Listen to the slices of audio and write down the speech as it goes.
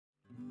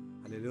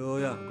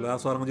Alléluia. Gloire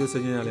soit rendue au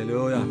Seigneur.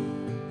 Alléluia.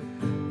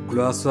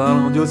 Gloire soit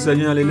rendue au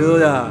Seigneur.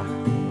 Alléluia.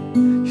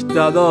 Je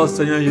t'adore,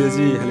 Seigneur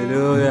Jésus.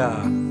 Alléluia.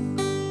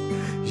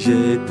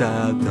 Je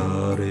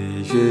t'adore,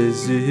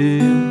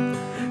 Jésus,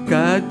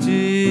 car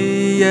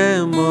tu es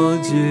mon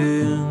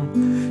Dieu.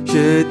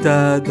 Je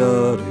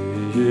t'adore,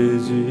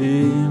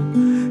 Jésus,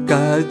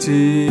 car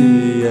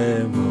tu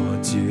es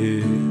mon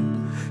Dieu.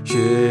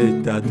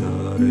 Je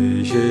t'adore,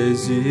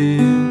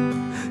 Jésus,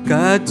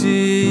 car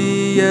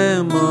tu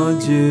es mon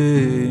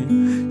Dieu.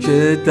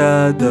 Je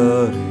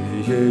t'adore,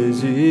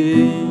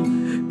 Jésus,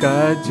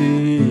 car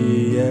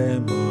tu es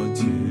mon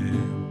Dieu.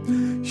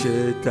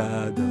 Je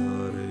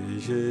t'adore,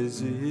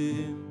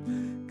 Jésus,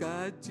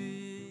 car tu...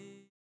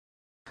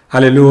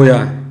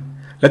 Hallelujah.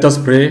 Let us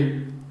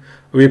pray.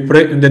 We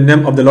pray in the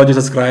name of the Lord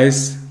Jesus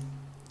Christ.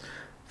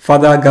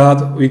 Father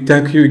God, we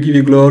thank you, we give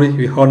you glory,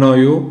 we honor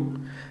you.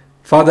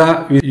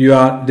 Father, you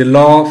are the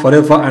Lord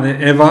forever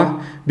and ever.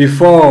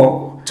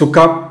 Before to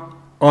come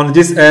on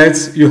this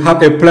earth, you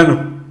have a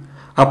plan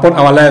upon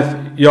our life.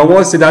 Your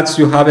word says that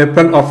you have a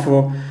plan of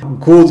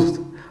good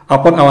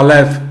upon our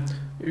life.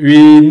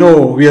 We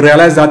know, we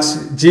realize that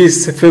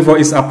Jesus' favor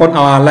is upon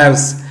our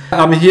lives.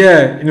 I'm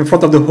here in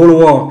front of the whole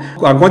world.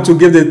 I'm going to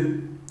give the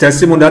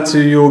testimony that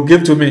you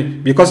give to me,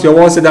 because your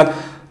word said that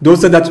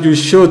those that you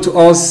show to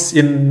us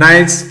in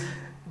nights,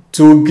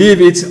 to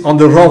give it on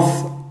the roof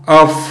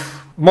of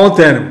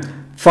mountain.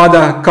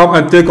 Father, come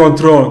and take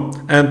control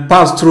and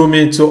pass through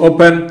me to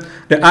open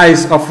the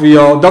eyes of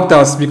your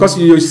doctors, because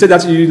you said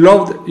that you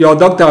love your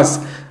doctors,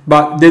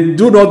 but they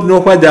do not know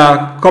where they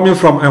are coming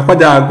from and where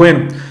they are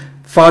going.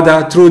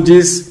 Father, through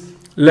this,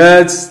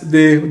 let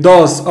the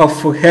doors of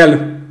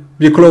hell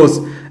be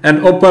closed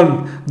and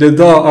open the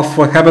door of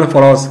heaven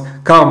for us.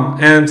 Come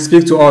and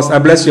speak to us. I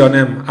bless your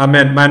name.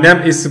 Amen. My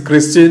name is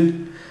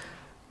Christine,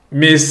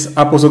 Miss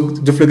Apostle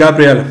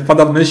Gabriel,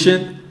 Father of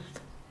Nation.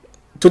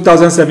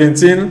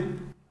 2017.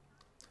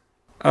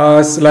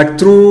 It's like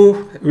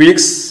 2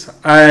 weeks.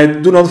 I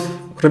do not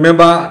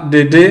remember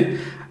the day.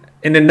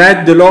 In the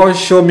night, the Lord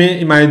showed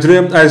me in my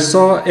dream. I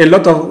saw a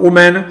lot of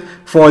women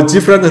for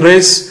different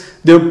race.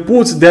 They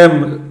put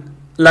them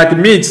like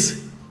meat.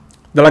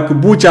 They're like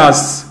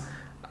butchers,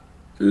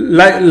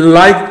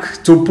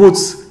 like to put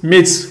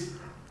meat.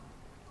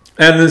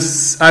 And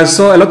I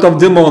saw a lot of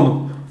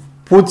demons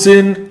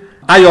putting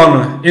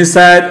iron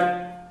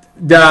inside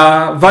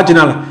their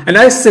vaginal. And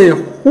I say,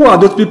 who are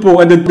those people?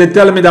 And they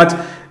tell me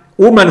that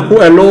women who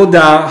allow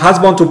their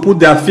husband to put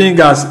their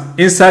fingers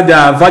inside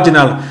their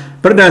vaginal.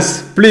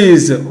 Brothers,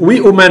 please,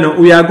 we women,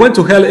 we are going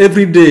to hell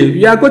every day.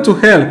 We are going to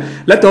hell.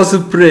 Let us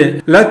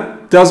pray.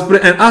 Let us pray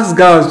and ask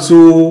God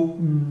to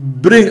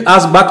bring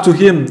us back to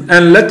Him.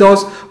 And let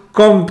us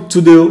come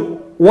to the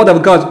Word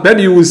of God. Then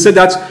you will say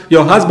that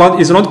your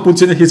husband is not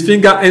putting his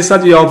finger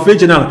inside your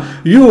vaginal.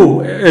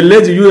 You, a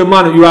lady, you, a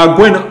man, you are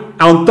going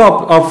on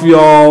top of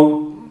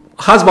your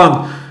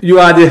husband. You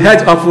are the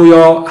head of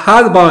your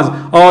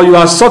husband, or you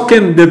are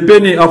sucking the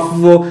penny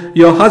of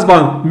your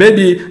husband.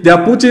 Maybe they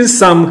are putting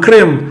some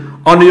cream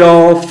on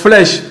your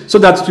flesh so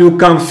that you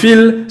can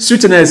feel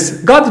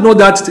sweetness. God knows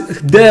that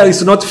there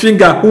is not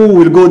finger who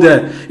will go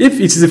there. If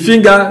it is a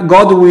finger,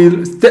 God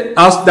will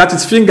ask that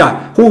it's finger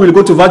who will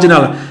go to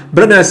vaginal.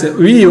 Brothers,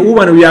 we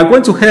women, we are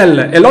going to hell.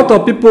 A lot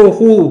of people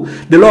who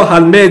the Lord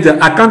has made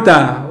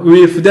encounter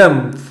with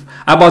them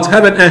about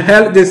heaven and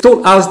hell, they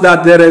told us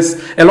that there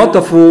is a lot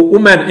of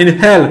women in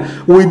hell.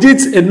 We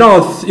did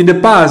enough in the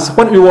past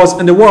when we was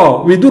in the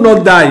world. We do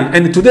not die,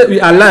 and today we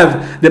are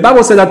alive. The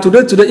Bible said that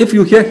today, if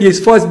you hear His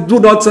voice, do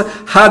not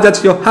harden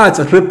your heart,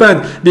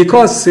 repent,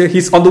 because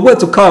He's on the way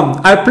to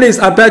come. I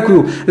beg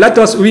you, let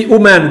us, we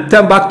women,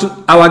 turn back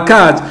to our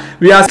God.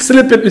 We are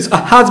sleeping with a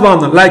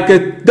husband like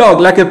a dog,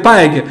 like a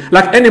pig,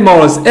 like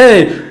animals.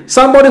 Hey,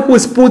 somebody who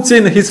is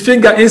putting his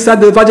finger inside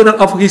the vagina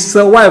of his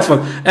wife,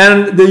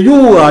 and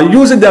you are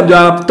using them, you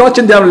are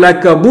touching them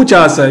like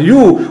butchers.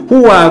 You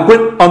who are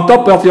going on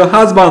top of your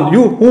husband,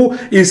 you who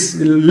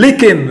is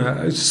licking,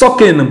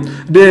 sucking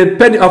the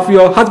penny of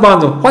your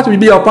husband, what will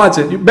be your part?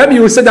 Maybe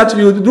you will say that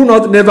you do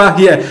not never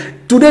hear.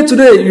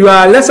 Today, you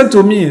are listening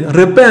to me.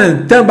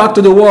 Repent, turn back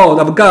to the word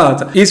of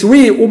God. It's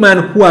we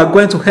women who are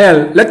going to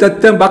hell. Let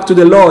us turn back to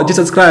the Lord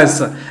Jesus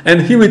Christ,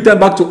 and He will turn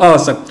back to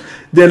us.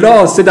 The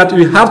Lord said that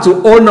we have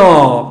to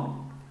honor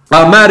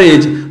our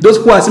marriage. Those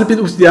who are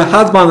sleeping with their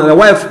husband and their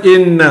wife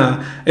in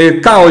a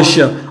couch,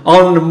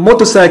 on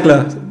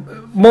motorcycle,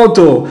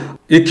 motor,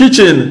 a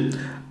kitchen.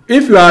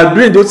 If you are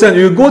doing those things,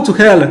 you go to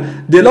hell.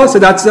 The Lord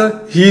said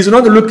that He is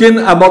not looking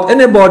about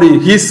anybody.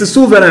 He is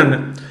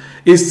sovereign.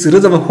 It's the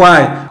reason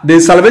why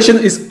the salvation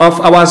is of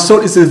our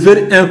soul is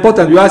very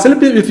important. You are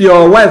sleeping with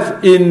your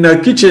wife in the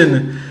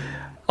kitchen,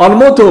 on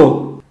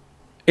motor,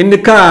 in the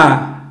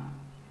car,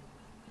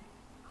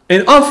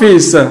 in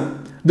office.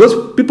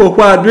 Those people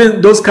who are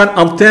doing those kind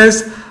of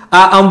things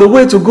are on the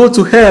way to go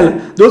to hell.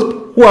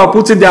 Those who are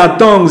putting their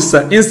tongues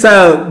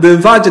inside the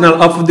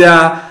vaginal of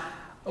their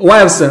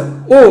wives.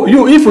 Oh,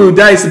 if you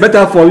die, it's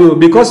better for you,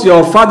 because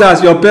your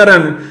fathers, your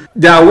parents,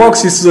 their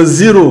works is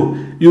zero.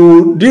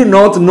 you do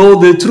not know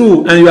the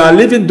truth and you are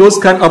living those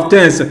kind of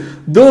things.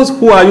 Those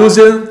who are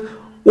using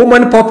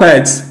woman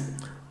puppets,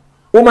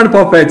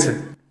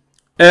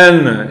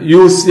 and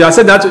you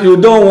said that you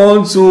don't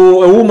want a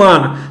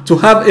woman to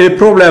have a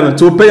problem,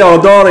 to pay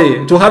your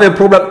dowry, to have a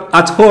problem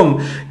at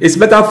home. It's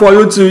better for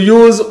you to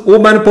use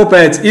woman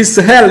puppets. It's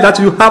hell that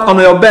you have on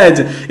your bed.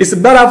 It's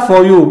better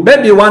for you.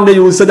 Maybe one day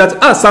you will say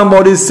that,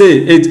 somebody say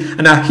it,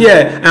 and I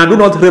hear, and do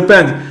not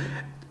repent.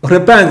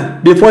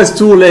 Repent before it's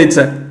too late.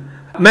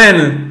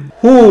 Men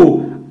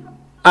who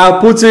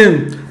are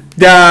putting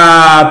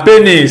their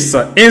penis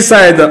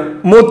inside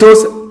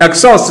motors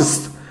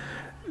exhausts,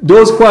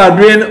 those who are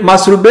doing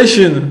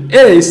masturbation,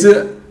 it's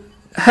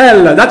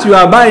hell that you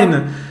are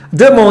buying.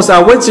 Demons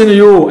are waiting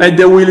you, and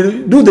they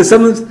will do the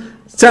same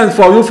thing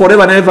for you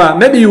forever and ever.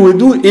 Maybe you will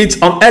do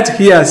it on earth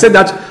here. Say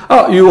that,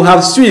 you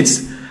have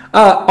sweets.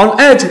 On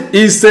earth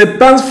is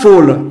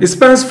painful. It's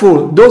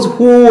painful. Those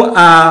who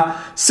are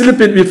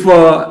sleeping with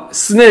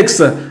snakes,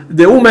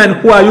 the women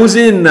who are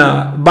using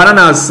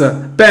bananas,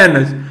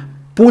 pen,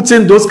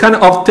 putting those kind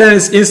of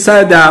things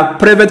inside their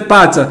private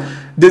part.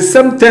 The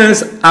same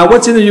things are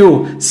watching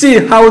you. See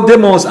how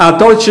demons are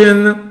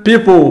touching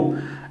people,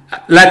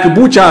 like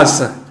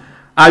butchers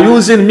are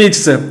using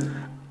meats.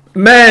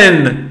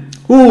 Men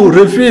who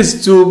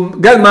refuse to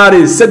get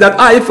married say that,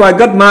 if I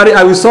get married,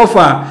 I will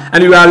suffer.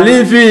 And you are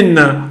living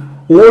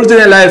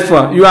ordinary life.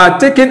 You are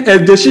taking a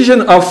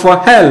decision of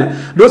hell.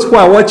 Those who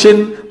are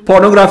watching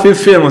pornography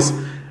films,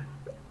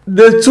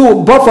 the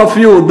two, both of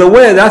you, the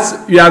way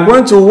that you are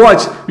going to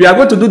watch, you are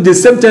going to do the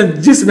same thing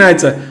this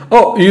night.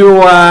 You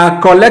are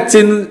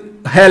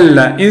collecting hell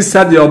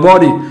inside your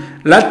body.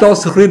 Let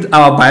us read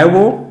our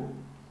Bible.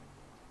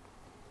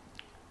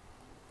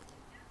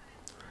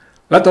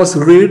 Let us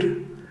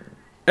read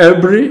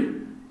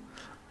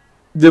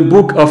the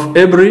book of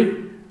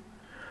Hebrew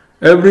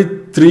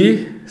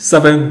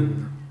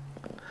 3:7.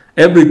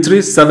 Hebrew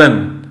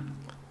 3:7.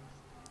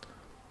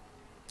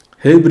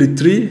 Hebrew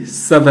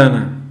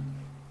 3:7.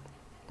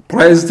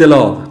 Praise the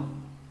Lord.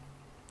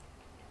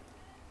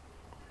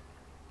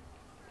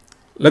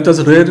 Let us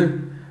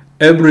read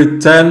Hebrew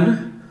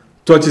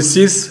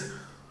 10:26,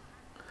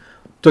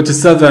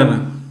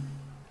 27,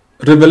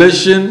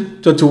 Revelation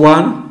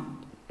 21,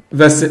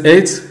 verse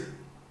 8,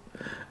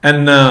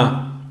 and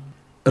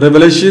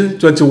Revelation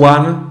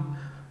 21,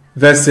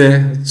 verse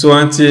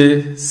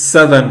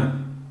 27.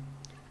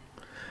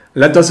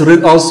 Let us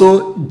read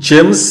also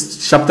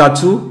James chapter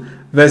 2,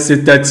 verse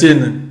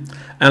 13.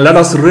 And let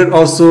us read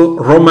also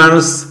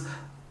Romans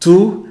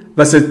 2,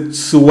 verse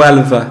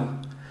 12.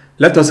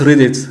 Let us read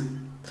it.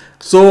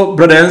 So,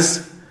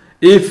 brothers,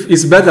 if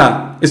it's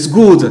better, it's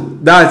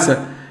good that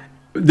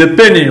the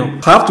penny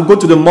have to go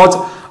to the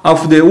mouth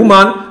of the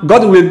woman,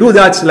 God will do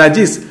that like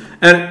this.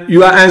 And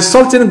you are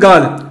insulting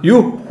God.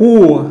 You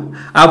who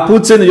are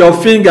putting your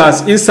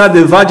fingers inside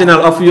the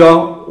vaginal of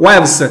your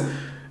wives,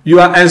 you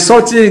are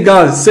insulting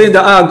God, saying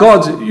that,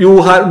 God,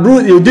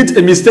 you did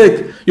a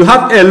mistake. You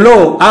have a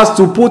law as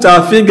to put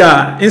our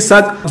finger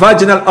inside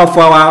vaginal of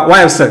our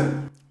wives.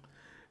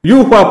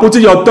 You who are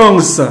putting your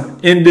tongues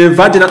in the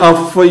vagina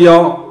of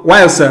your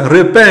wives,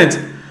 repent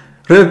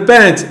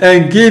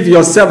and give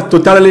yourself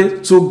totally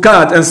to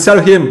God and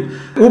serve Him.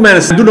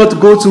 Women, do not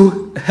go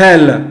to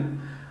hell.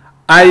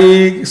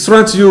 I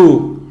swear to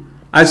you.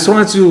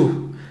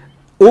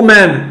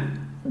 Women,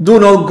 do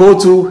not go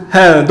to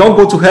hell. Don't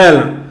go to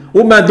hell.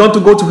 Women,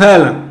 don't go to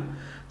hell.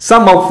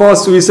 Some of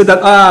us will say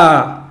that,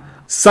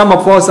 some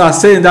of us are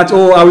saying that,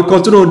 I will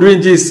continue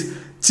doing this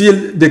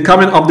till the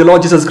coming of the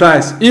Lord Jesus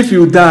Christ. If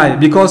you die,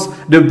 because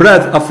the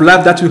breath of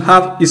life that you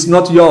have is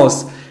not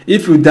yours.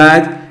 If you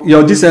died,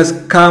 your Jesus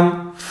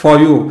come for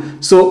you.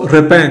 So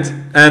repent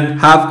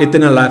and have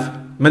eternal life.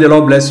 May the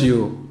Lord bless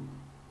you.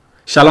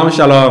 Shalom,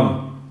 shalom.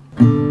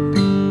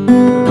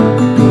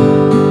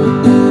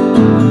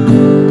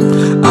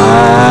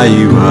 I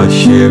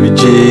worship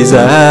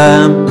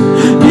Jesus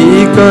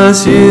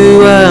because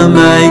you are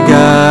my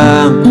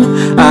God.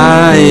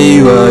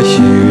 I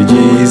worship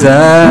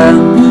Jesus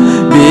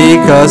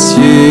because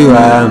you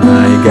are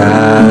my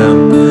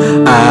God.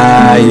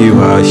 I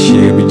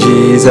worship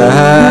Jesus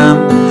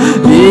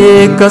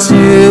because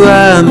you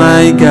are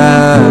my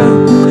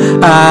God.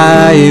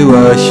 I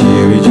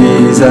worship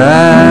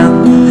Jesus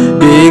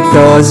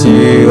because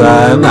you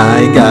are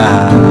my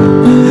God.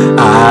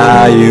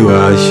 I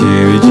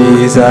worship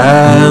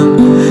Jesus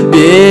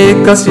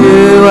because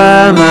you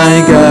are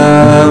my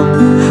God.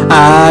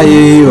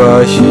 I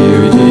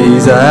worship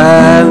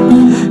Jesus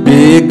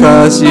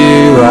because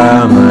you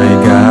are my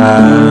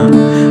God.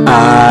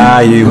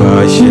 I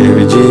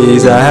worship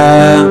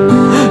Jesus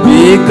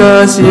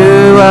because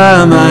you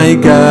are my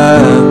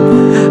God.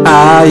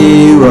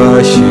 I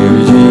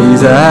worship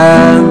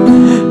Jesus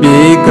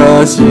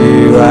because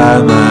you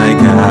are my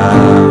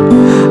God.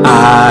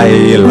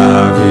 I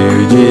love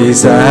you,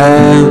 Jesus,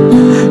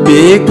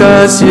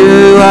 because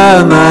you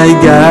are my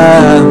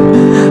God.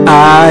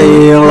 I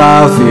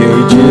love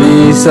you,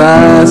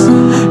 Jesus,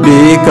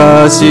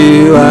 because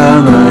you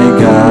are my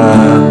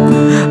God.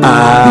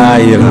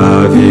 I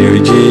love you,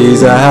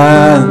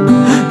 Jesus,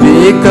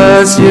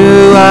 because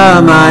you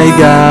are my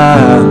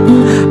God.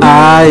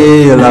 I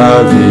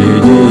love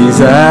you,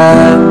 Jesus,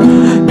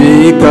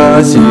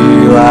 because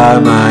you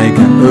are my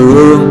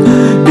God.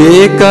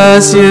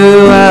 Because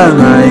you are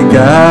my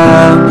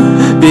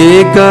God.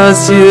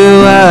 Because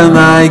you are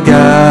my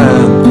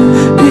God.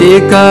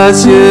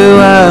 Because you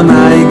are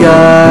my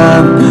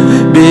God.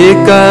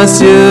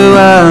 Because you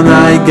are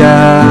my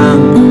God.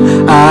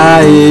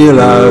 I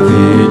love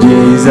you,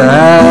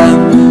 Jesus,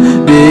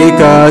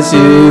 because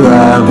you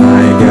are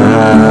my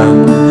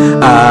God.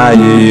 I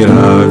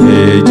love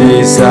you,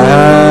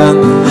 Jesus,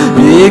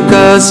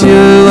 because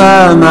you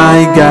are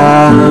my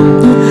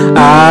God.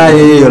 I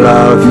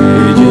love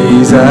you,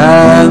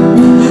 Jesus,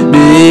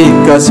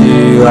 because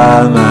you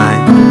are my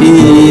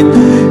King.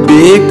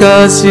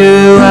 Because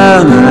you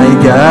are my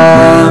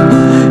God.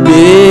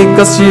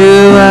 Because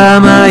you are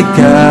my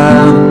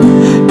God.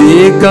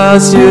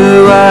 Because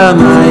you are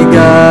my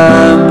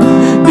God.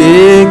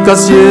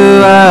 Because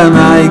you are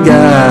my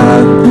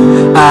God.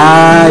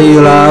 I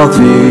love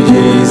you,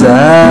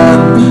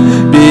 Jesus,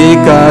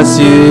 because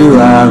you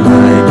are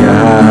my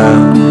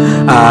God.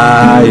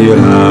 I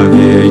love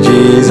you,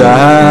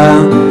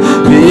 Jesus,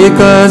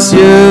 because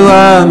you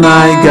are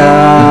my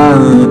God.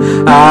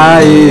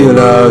 I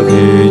love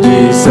you,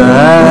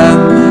 Jesus,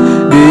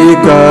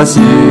 because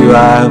you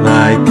are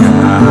my God.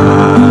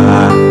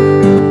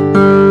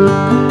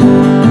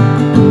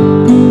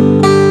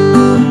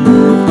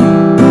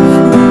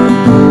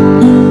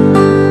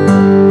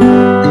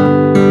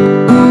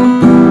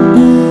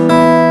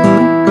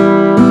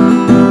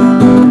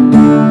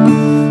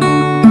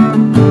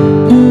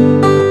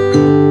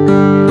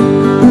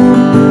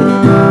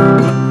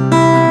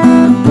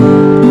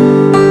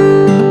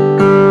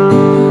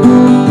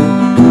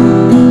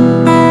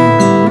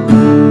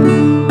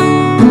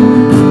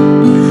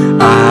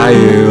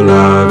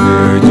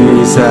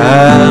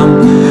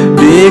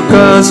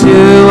 Because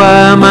you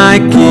are my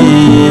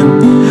King.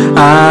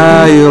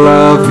 I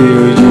love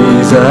you,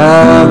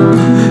 Jesus,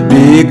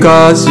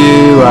 because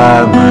you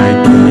are my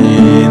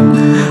King.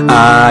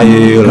 I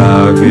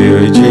love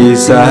you,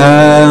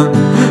 Jesus,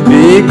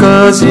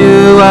 because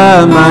you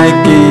are my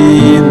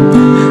King.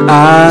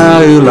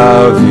 I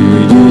love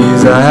you,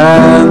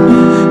 Jesus,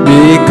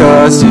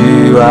 because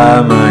you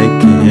are my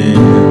King.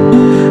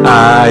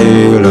 I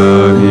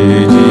love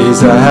you,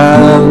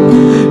 Jesus,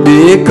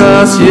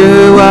 because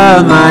you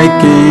are my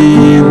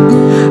King.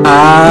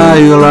 I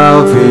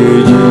love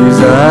you,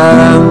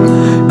 Jesus,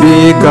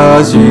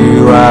 because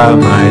you are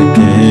my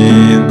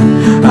King.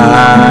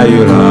 I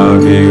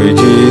love you,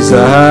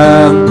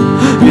 Jesus,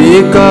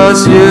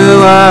 because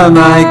you are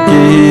my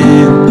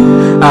King.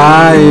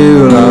 I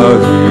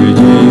love you,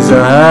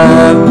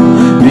 Jesus,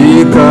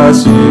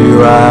 because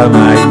you are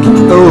my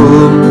King.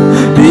 Oh,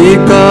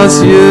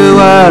 because you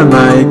are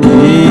my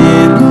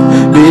King.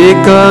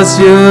 Because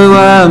you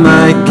are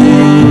my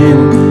King.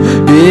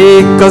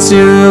 Because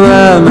you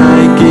are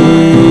my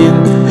King.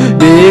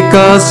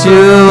 Because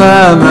you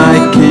are my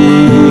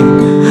King.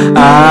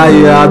 I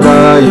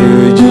adore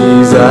you,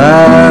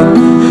 Jesus,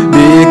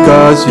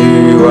 because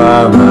you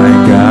are my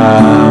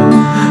God.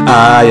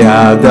 I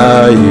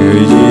adore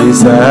you,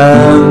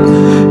 Jesus,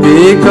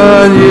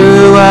 because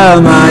you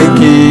are my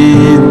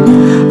King.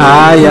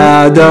 I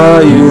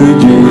adore you,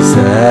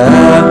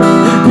 Jesus,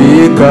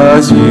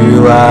 because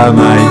you are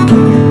my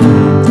King.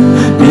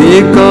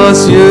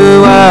 Because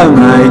you are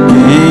my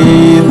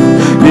King.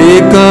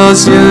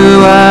 Because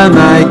you are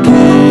my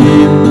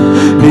King.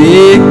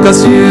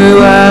 Because you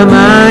are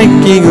my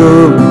King.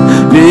 Oh,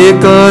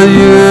 because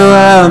you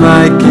are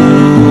my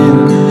King.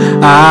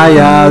 I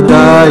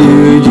adore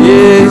you,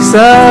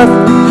 Jesus,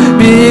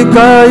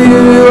 because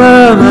you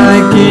are my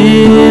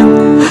King.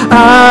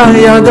 I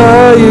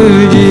adore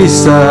you,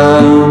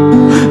 Jesus,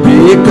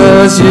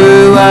 because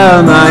you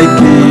are my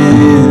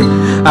King.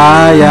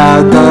 I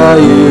adore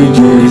you,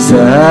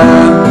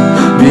 Jesus,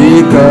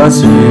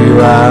 because you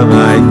are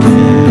my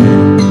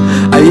King.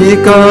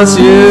 Because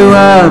you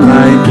are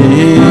my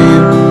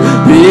King.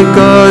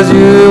 Because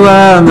you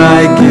are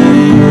my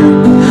King.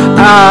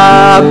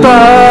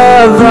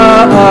 Above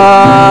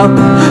all,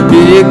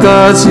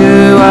 because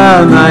you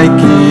are my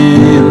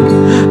King.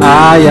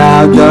 I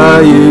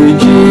adore you,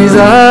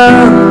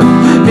 Jesus,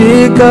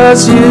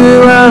 because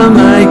you are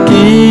my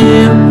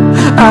King.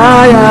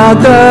 I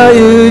adore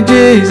you,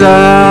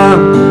 Jesus,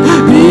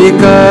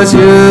 because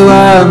you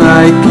are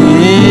my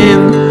King.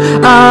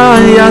 I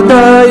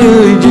adore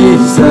you,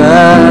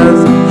 Jesus,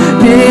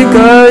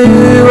 because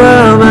you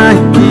are my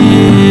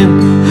King.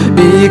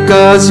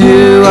 Because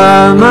you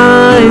are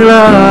my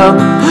love.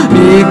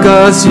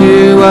 Because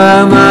you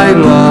are my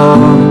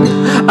love.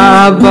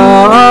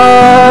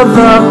 Above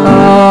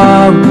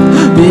all,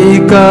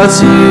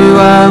 because you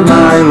are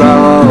my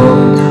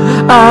love.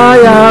 I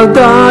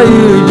adore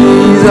you,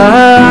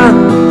 Jesus,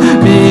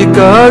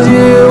 because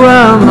you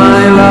are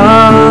my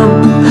love.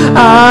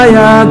 I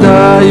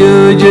adore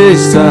you,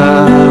 Jesus,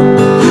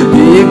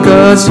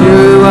 because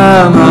you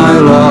are my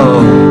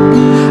love.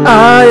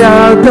 I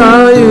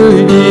adore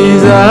you,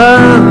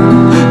 Jesus,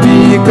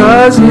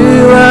 because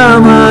you are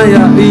my,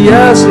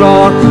 yes,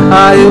 Lord,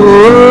 I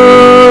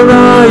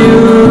honor you.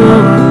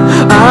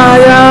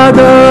 I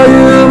adore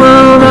you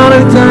all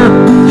the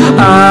time.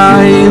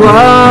 I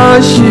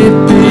worship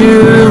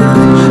you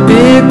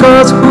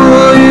because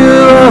who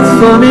you are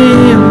for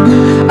me.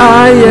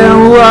 I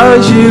am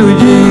what you,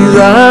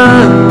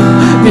 Jesus,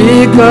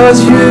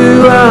 because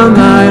you are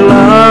my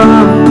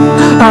love.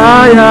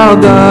 I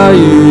adore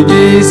you,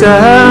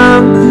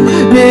 Jesus,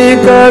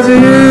 because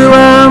you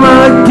are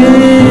my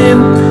King.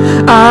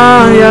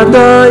 I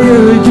adore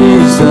you,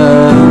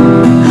 Jesus,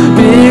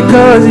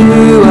 because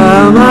you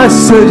are my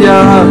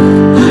Savior.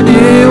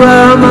 You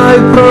are my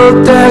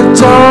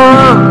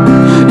protector.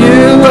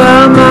 You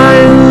are my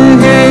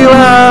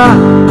healer.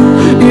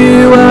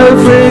 You are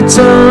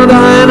everything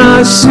that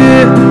I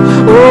see.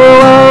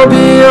 Oh, I'll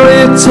be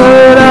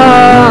lifted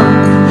up.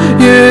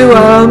 You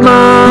are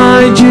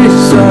my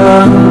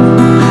Jesus.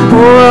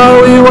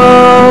 Oh, we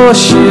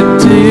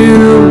worship you.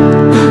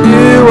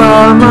 You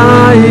are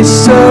my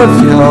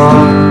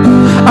Savior.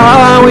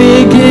 I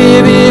will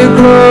give you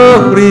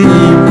glory.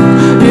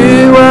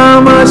 You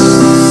are my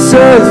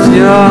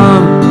Savior.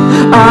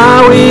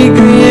 I will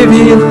give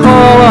you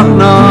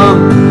honor.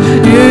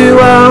 You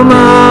are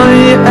my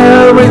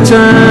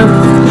everything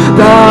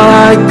that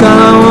I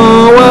can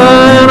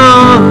wait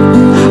on.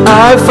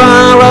 I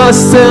find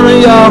rest in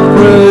your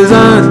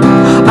presence.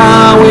 I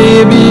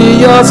will be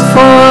yours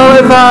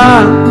forever.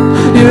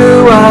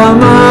 You are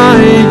my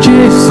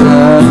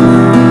Jesus.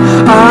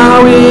 I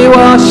will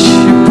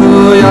worship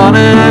your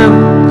name.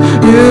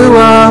 You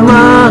are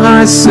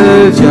my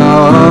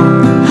Savior.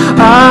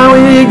 I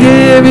will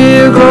give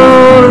you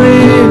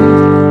glory.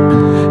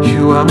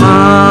 You are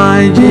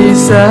my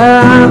Jesus.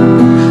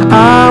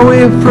 I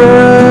will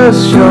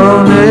praise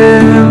your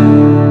name.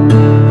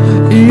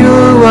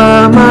 You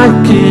are my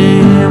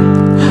King.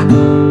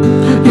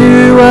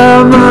 You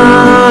are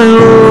my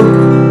Lord.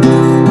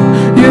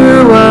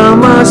 You are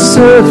my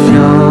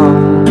Savior.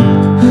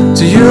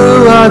 To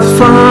you I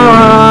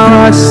found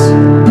rest.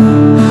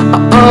 I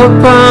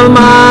open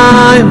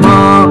my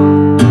mouth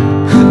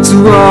to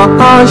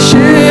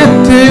worship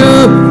you.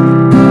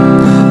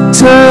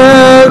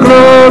 Take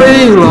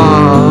glory,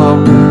 Lord,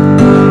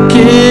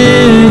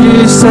 King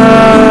Jesus.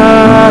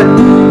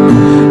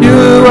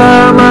 You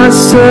are my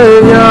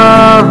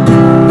Savior.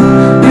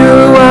 You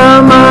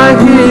are my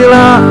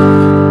healer.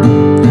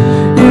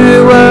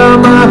 You are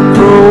my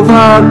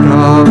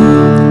provider.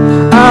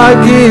 I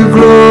give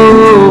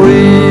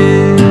glory.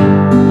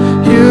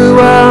 You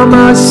are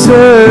my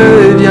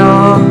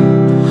Savior.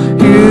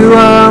 You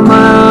are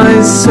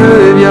my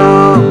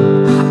Savior.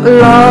 I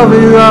love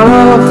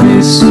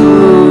you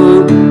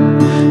so.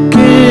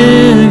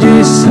 King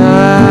Jesus,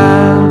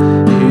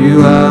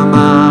 you are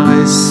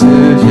my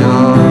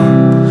Savior.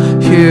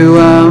 You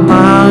are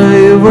my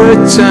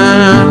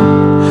everything.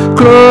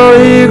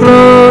 Glory,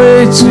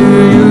 glory to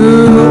you.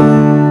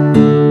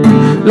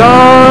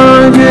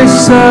 Lord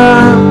Jesus, I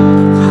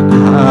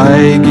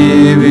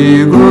give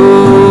you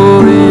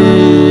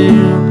glory.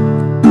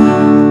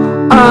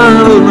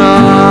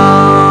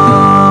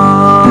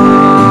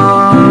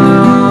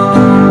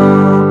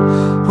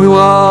 We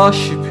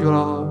worship you,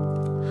 Lord.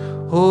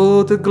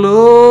 Oh, the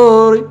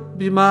glory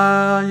be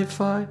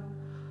magnified.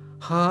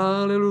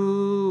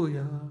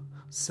 Hallelujah.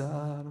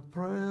 Son,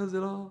 praise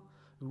the Lord.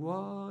 We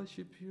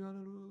worship you.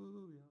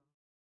 Hallelujah.